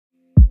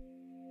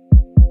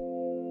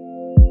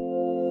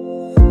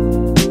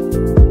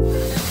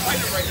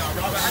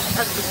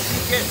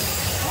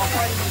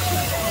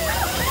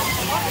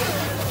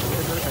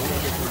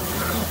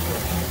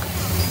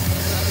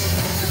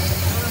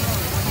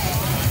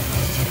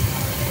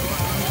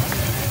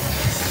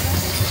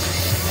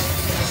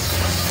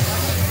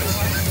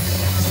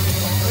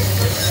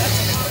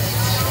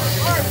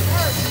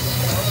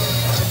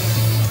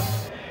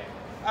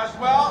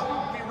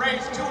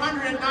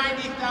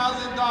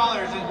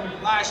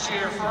last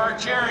year for our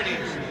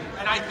charities,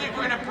 and I think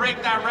we're going to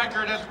break that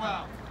record as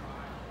well.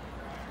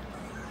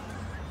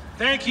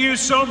 Thank you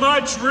so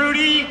much,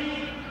 Rudy.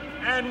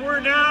 And we're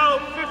now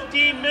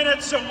 15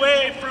 minutes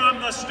away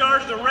from the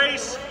start of the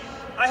race.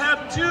 I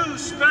have two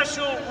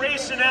special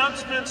race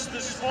announcements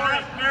this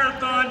morning.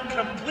 Marathon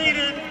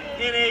completed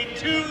in a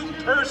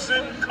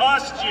two-person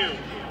costume,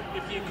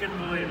 if you can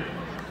believe it.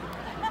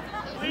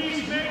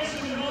 Please make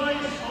some noise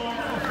for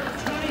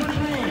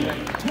 23.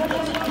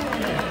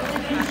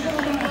 Thank you so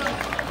much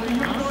for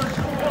your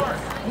support.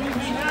 We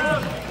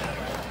have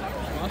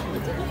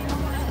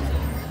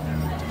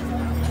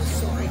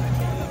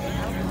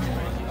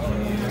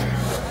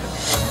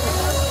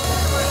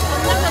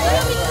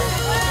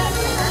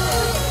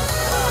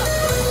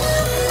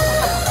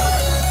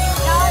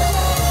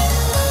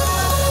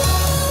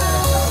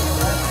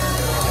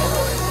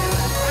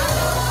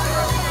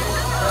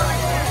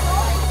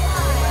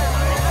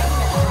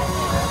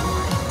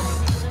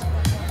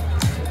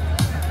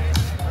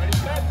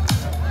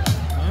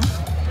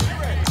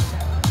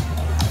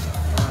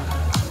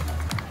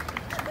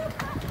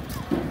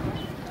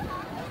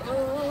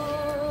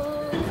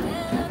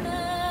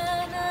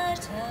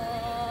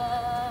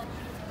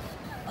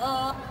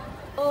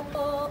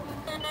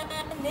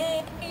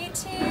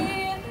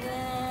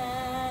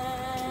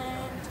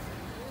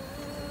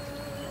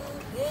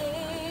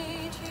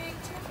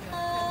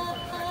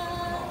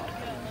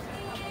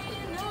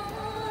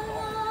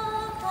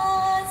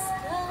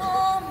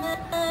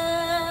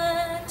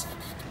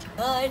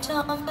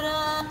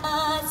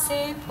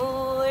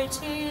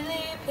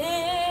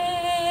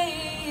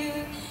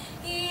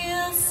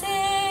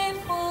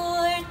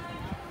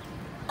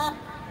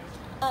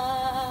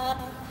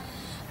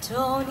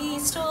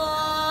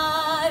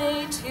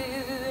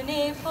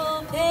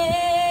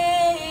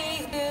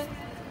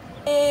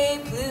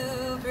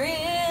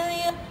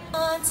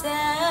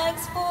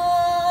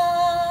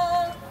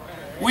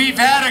We've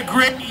had a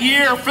great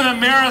year for the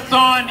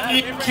marathon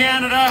in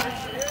Canada.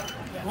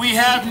 We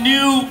have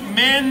new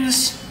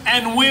men's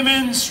and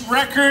women's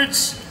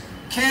records.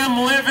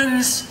 Cam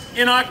Livens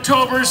in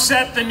October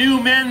set the new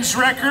men's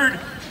record,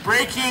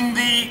 breaking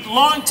the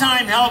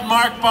long-time held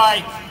mark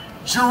by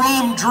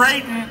Jerome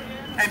Drayton,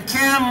 and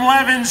Cam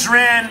Livens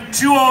ran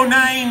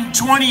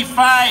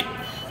 2:09:25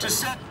 to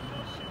set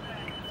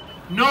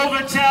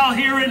Novotel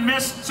here in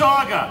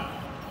Mississauga.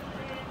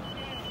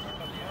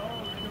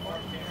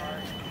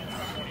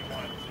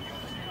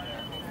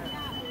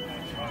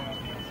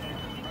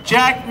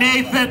 Jack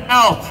Nathan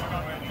Elk.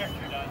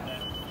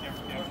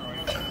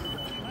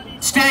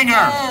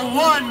 Stinger.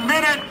 1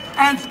 minute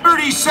and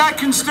 30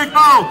 seconds to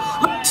go.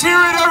 Let's hear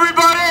it,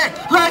 everybody.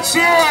 Let's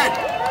hear it.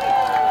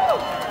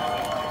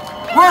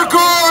 We're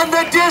going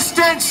the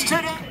distance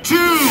today. 2,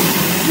 1,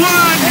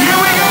 here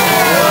we go.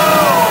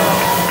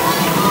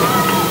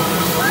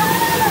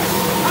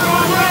 Have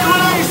a great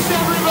race,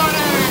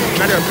 everybody.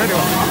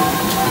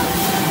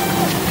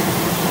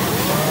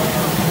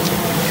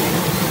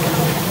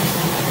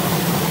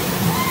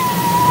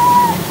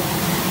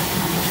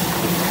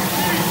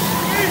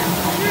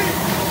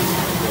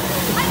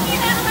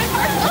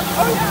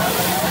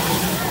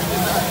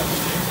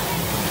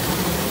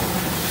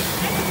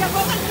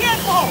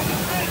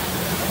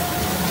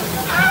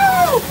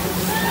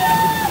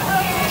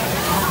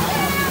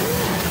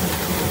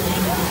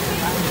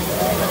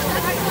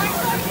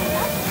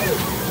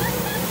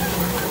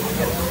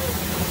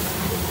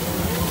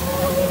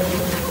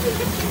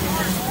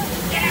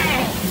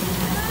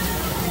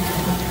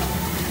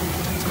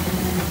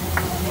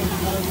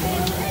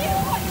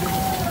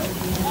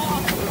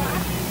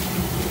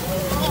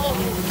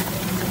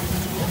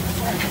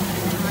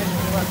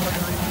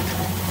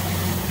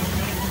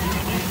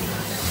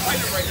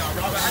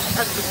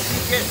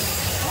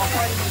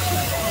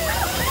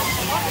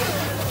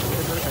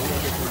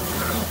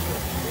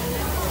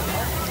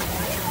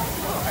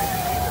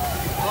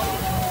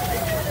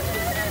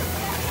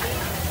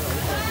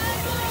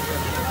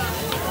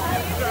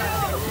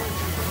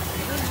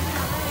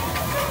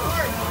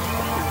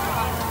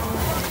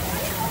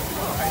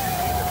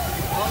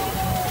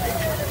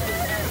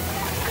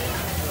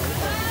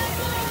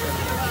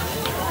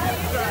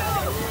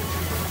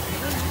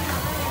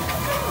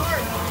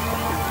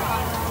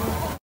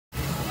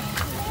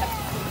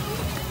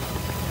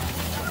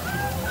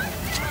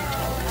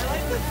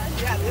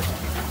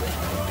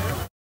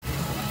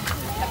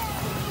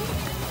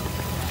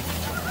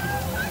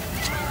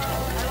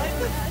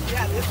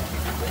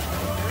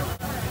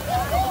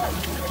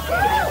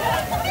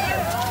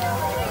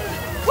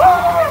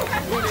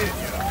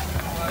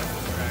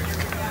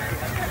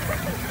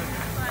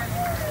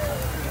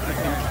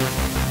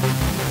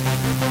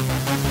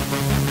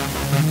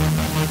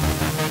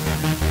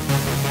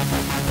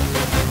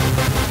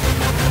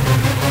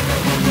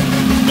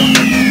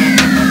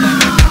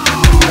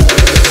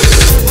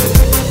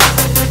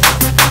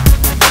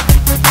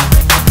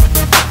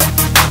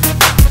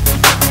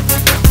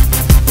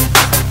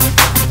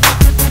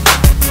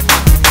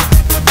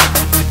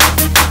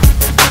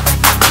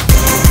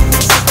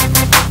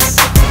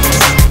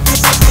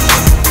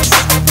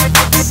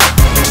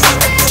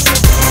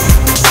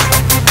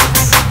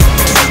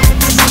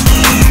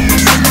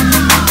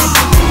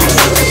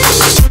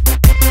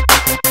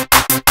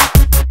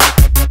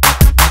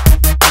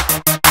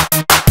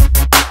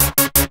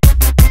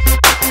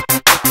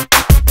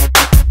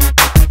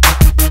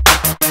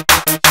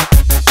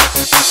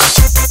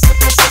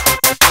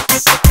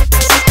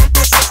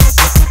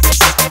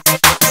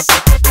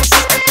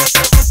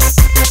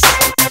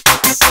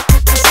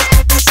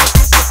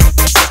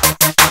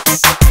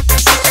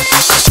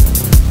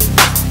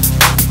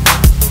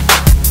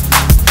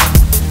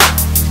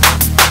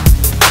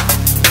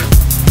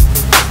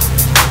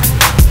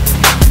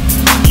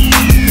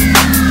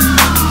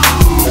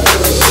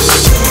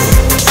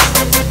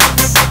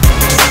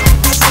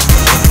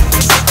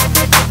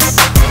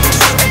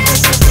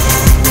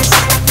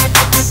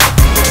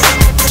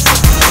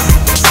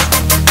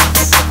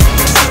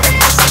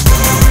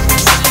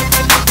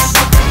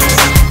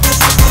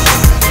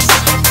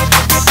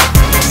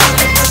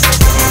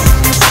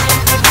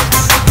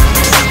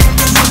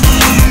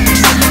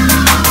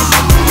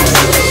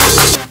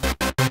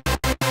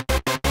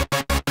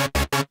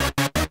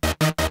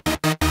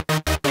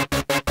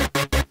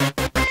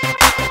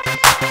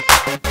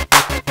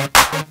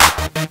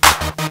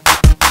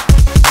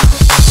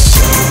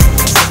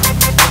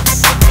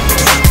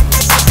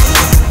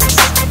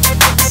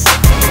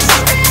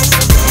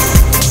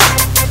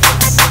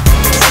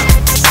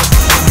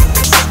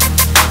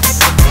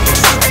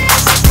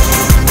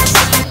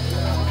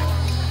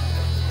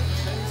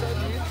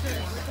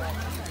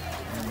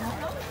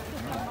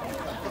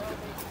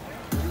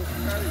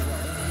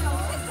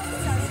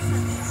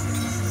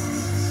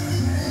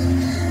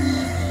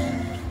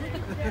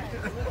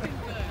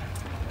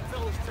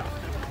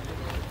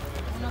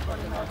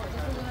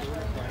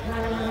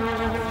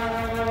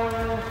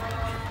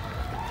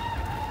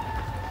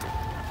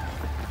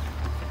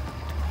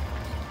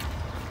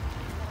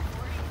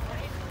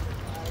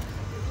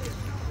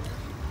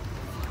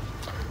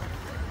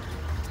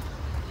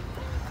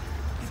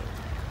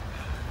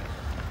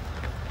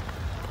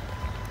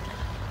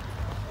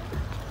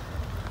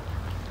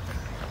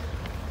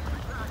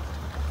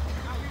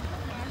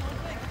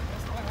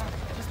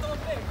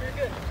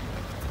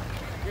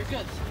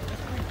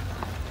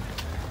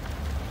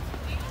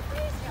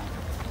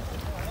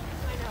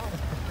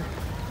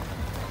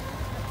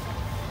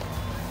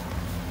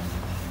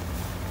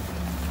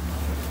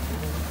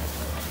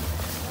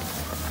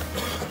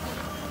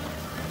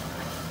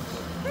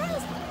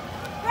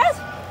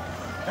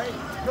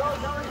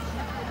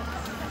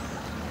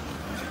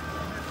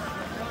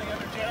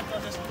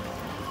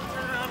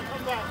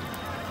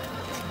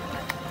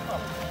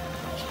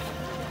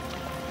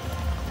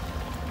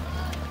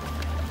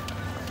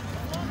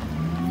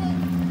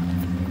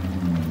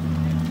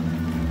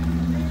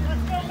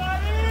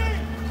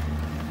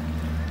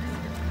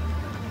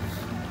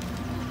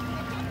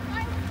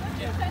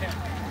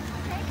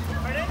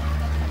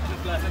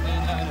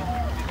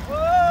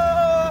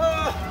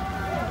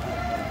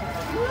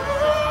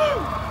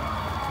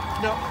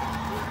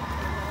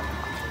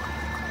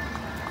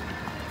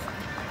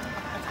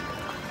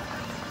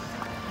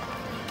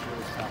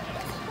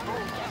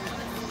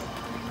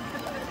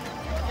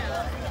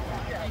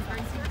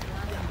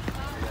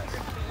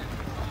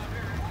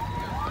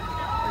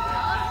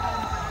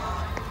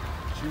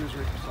 Choose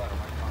your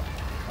style.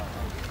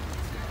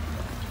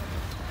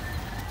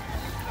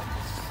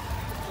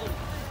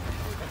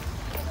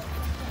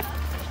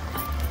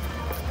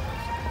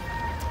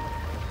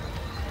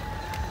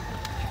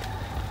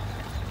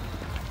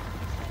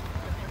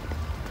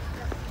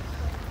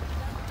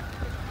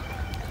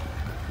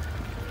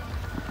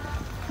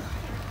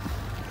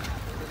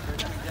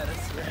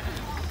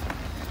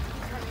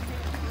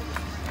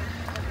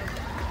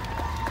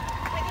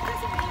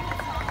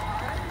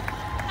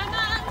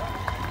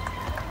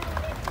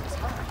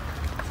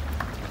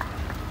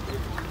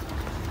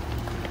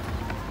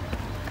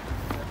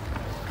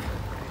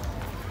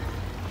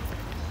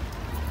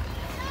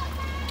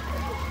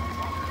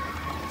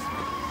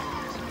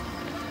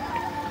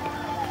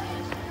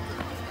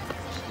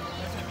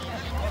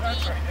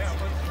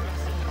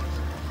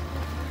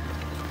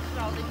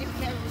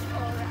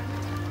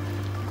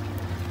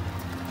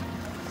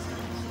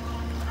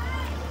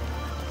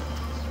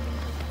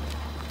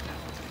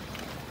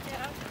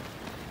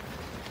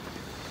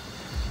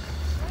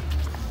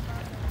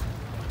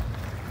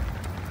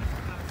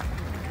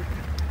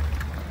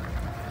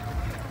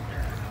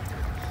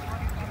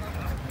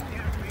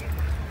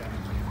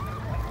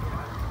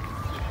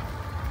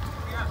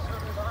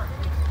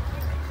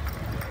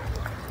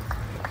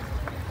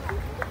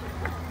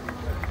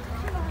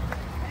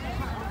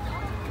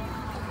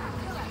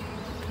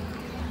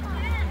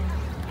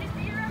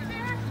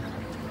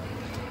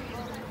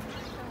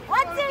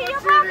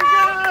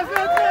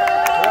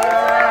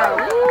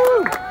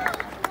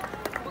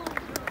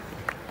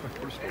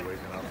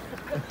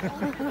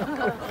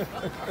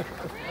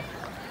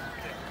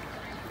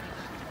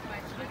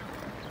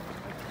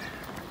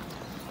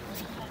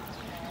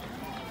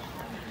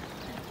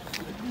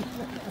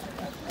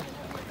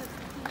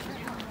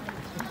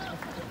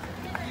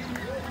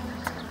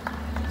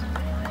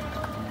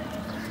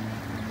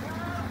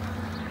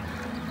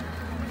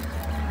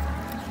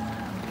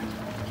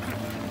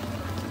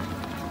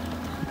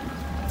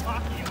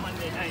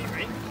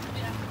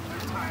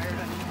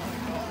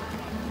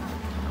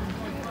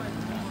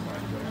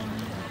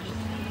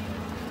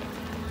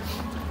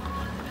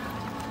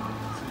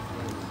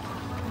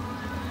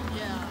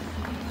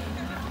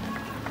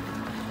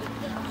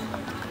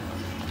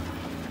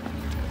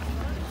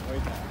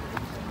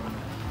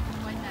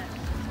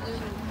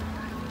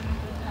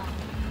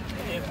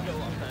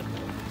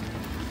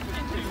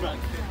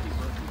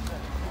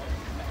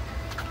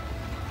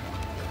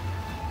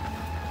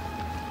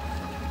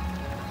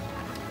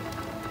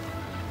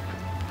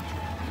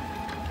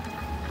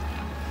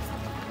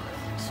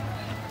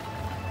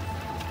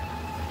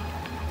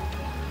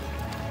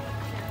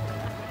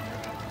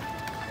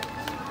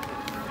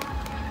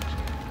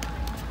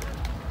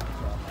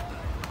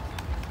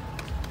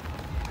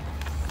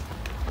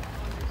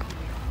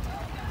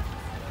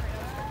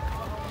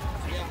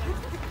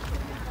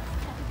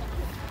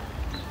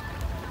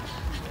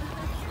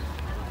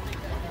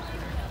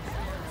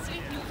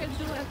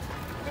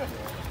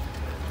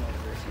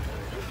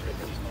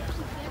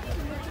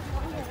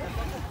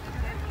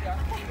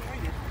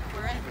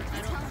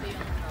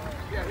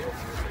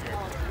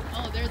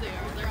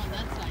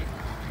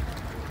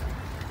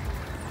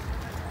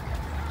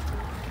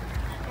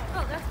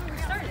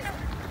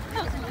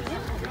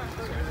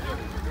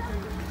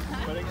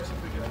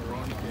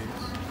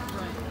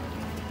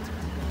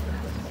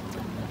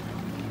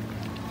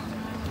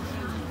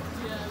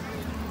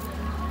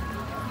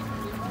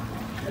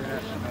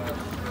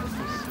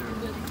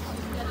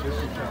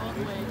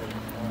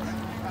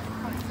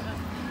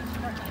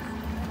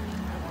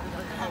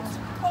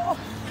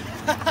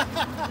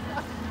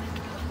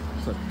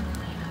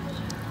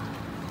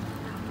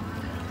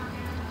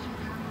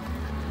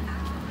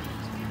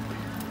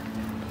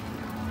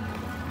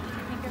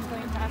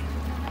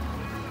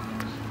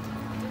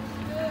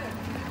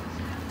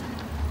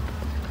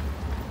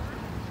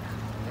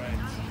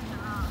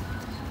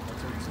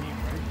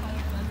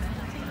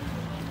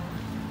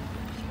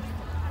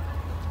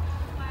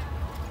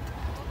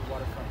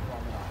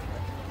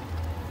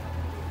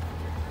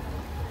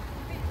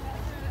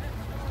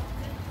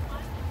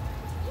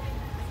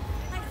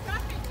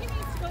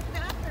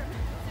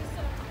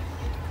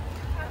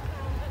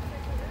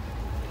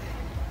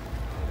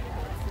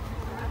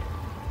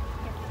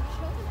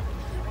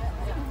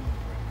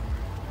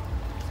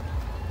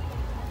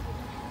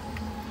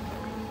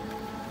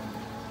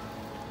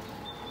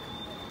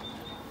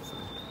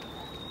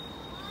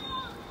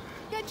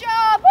 Good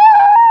job!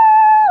 Woo!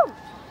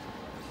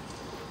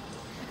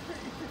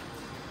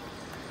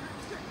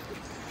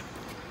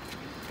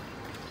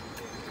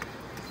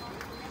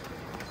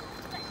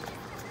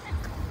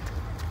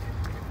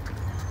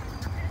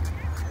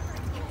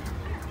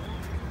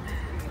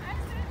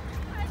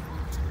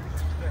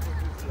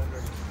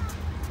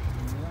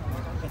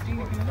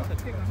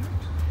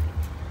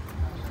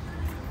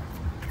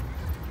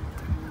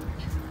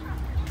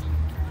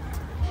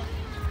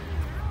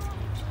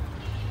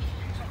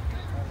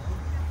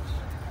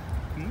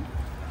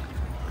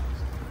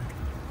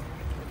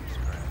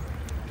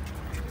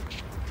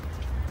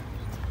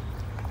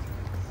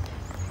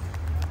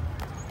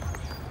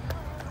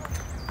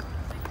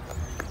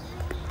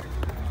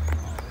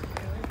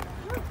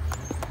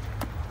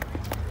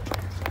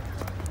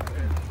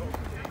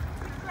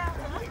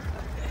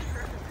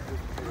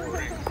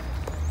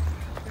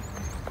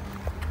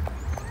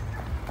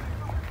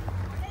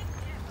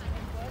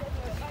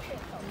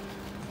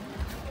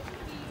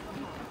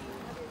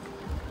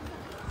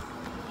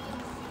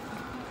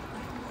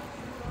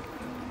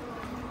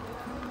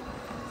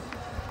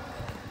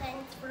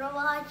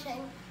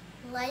 watching.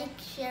 Like,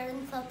 share,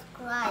 and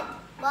subscribe.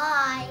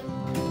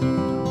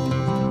 Bye.